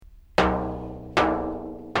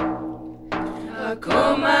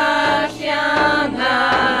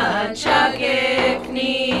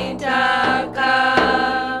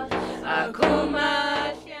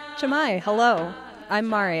Chamai, hello. I'm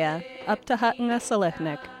Maria, Uptahatnga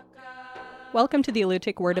Salihnik. Welcome to the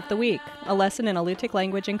Alutiiq Word of the Week, a lesson in Alutiiq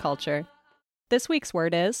language and culture. This week's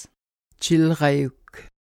word is Chilrayuk,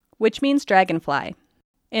 which means dragonfly.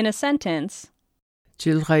 In a sentence,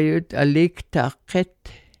 Chilrayut alik taqet.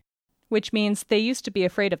 Which means they used to be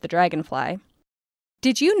afraid of the dragonfly.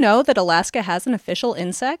 Did you know that Alaska has an official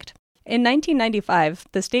insect? In 1995,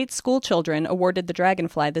 the state's school children awarded the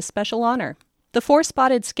dragonfly this special honor. The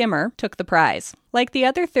four-spotted skimmer took the prize. Like the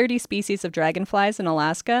other 30 species of dragonflies in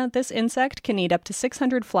Alaska, this insect can eat up to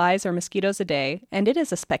 600 flies or mosquitoes a day, and it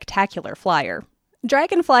is a spectacular flyer.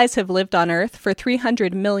 Dragonflies have lived on Earth for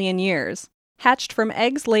 300 million years. Hatched from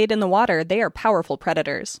eggs laid in the water, they are powerful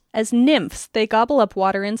predators. As nymphs, they gobble up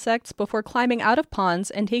water insects before climbing out of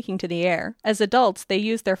ponds and taking to the air. As adults, they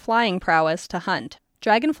use their flying prowess to hunt.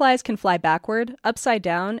 Dragonflies can fly backward, upside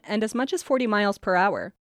down, and as much as 40 miles per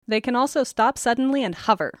hour. They can also stop suddenly and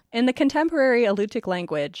hover. In the contemporary Alutiiq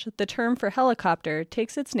language, the term for helicopter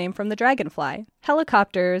takes its name from the dragonfly.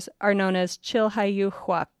 Helicopters are known as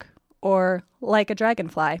chilhayuhuak, or like a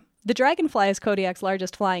dragonfly. The dragonfly is Kodiak's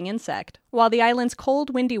largest flying insect. While the island's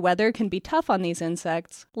cold, windy weather can be tough on these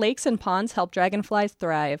insects, lakes and ponds help dragonflies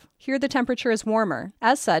thrive. Here the temperature is warmer.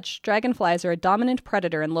 As such, dragonflies are a dominant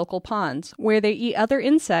predator in local ponds, where they eat other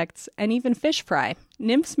insects and even fish fry.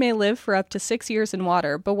 Nymphs may live for up to 6 years in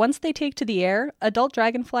water, but once they take to the air, adult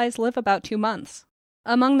dragonflies live about 2 months.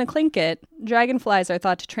 Among the Tlingit, dragonflies are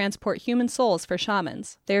thought to transport human souls for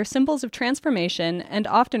shamans. They are symbols of transformation and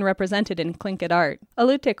often represented in Tlingit art.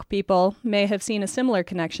 Alutiiq people may have seen a similar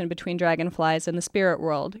connection between dragonflies and the spirit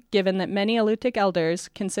world, given that many Alutiiq elders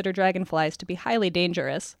consider dragonflies to be highly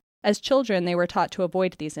dangerous. As children, they were taught to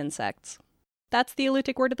avoid these insects. That's the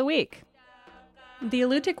Alutiiq Word of the Week. The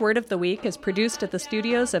Alutiiq Word of the Week is produced at the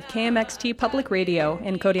studios of KMXT Public Radio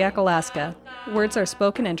in Kodiak, Alaska. Words are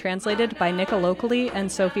spoken and translated by Nika Locally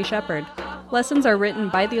and Sophie Shepard. Lessons are written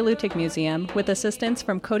by the Alutiiq Museum with assistance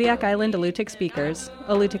from Kodiak Island Alutiiq speakers,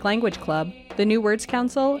 Alutiiq Language Club, the New Words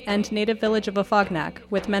Council, and Native Village of Afognak,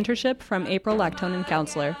 with mentorship from April Lactonen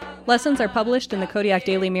Counselor. Lessons are published in the Kodiak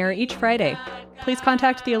Daily Mirror each Friday. Please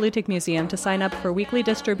contact the Alutiiq Museum to sign up for weekly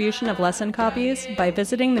distribution of lesson copies by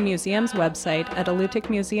visiting the museum's website at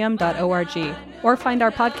alutiiqmuseum.org or find our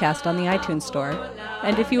podcast on the iTunes Store.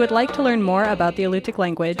 And if you would like to learn more about the Alutiiq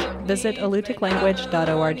language, visit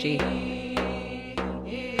alutiiqlanguage.org.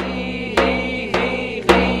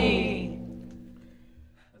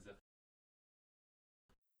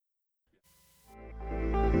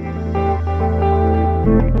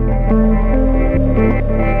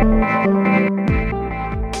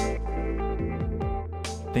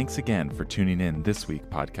 Thanks again for tuning in this week,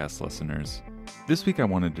 podcast listeners. This week I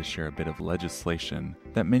wanted to share a bit of legislation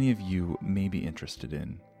that many of you may be interested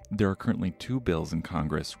in. There are currently 2 bills in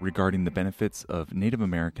Congress regarding the benefits of Native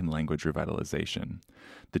American language revitalization.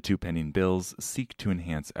 The 2 pending bills seek to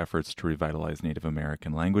enhance efforts to revitalize Native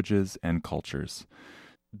American languages and cultures.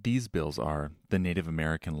 These bills are the Native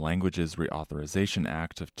American Languages Reauthorization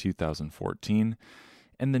Act of 2014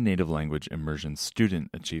 and the Native Language Immersion Student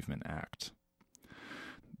Achievement Act.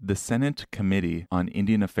 The Senate Committee on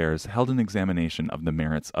Indian Affairs held an examination of the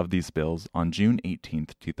merits of these bills on June 18,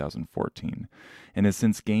 2014, and has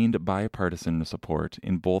since gained bipartisan support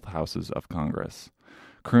in both houses of Congress.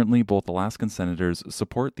 Currently, both Alaskan senators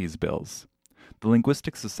support these bills. The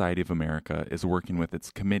Linguistic Society of America is working with its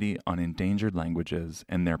Committee on Endangered Languages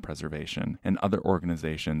and Their Preservation and other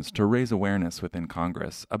organizations to raise awareness within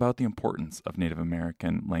Congress about the importance of Native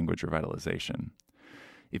American language revitalization.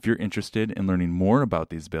 If you're interested in learning more about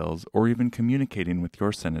these bills or even communicating with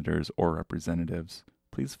your senators or representatives,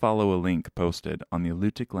 please follow a link posted on the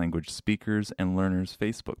Alutiiq Language Speakers and Learners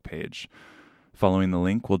Facebook page. Following the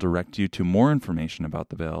link will direct you to more information about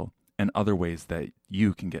the bill and other ways that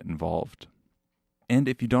you can get involved. And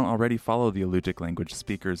if you don't already follow the Alutiiq Language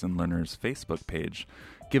Speakers and Learners Facebook page,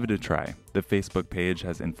 give it a try. The Facebook page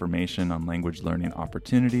has information on language learning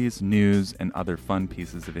opportunities, news, and other fun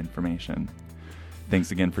pieces of information.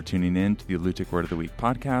 Thanks again for tuning in to the Alutiiq Word of the Week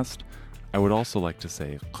podcast. I would also like to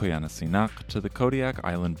say Quyana Sinak to the Kodiak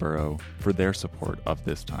Island Borough for their support of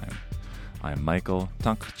this time. I am Michael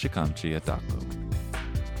Tankchikamchi Ataku.